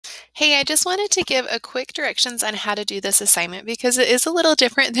Hey, I just wanted to give a quick directions on how to do this assignment because it is a little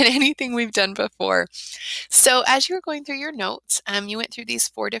different than anything we've done before. So as you were going through your notes, you went through these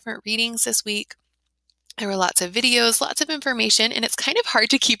 4 different readings this week. There were lots of videos, lots of information, and it's kind of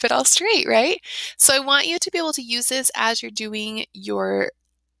hard to keep it all straight, right? So I want you to be able to use this as you're going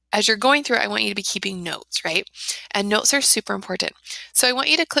through it. I want you to be keeping notes, right? And notes are super important. So I want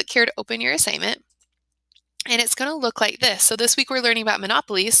you to click here to open your assignment. And it's going to look like this. So this week we're learning about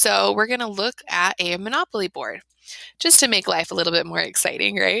Monopoly. So we're going to look at a Monopoly board just to make life a little bit more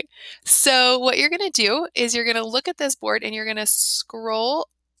exciting, right? So what you're going to do is you're going to look at this board and you're going to scroll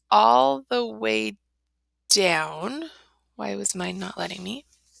all the way down. Why was mine not letting me?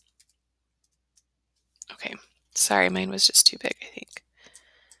 Okay, sorry, mine was just too big, I think.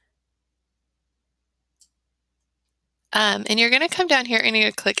 And you're going to come down here and you're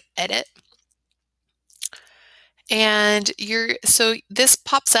going to click Edit. And so this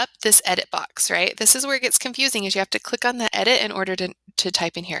pops up, this edit box, right? This is where it gets confusing, is you have to click on the edit in order to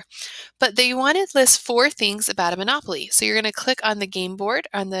type in here. But they want to list 4 things about a Monopoly. So you're going to click on the game board,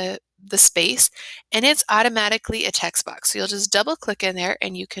 on the space, and it's automatically a text box. So you'll just double click in there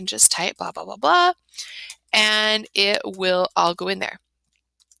and you can just type blah, blah, blah, blah, and it will all go in there.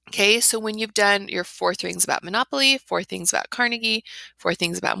 Okay, so when you've done your 4 things about Monopoly, 4 things about Carnegie, 4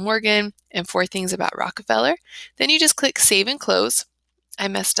 things about Morgan, and 4 things about Rockefeller, then you just click Save and Close. I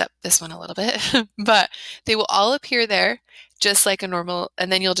messed up this one a little bit, but they will all appear there just like a normal, and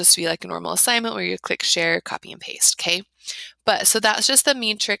then you'll just be like a normal assignment where you click Share, Copy, and Paste, okay? But so that's just the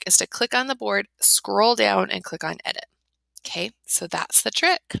main trick, is to click on the board, scroll down, and click on Edit. Okay, so that's the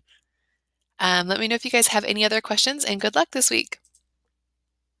trick. Let me know if you guys have any other questions, and good luck this week.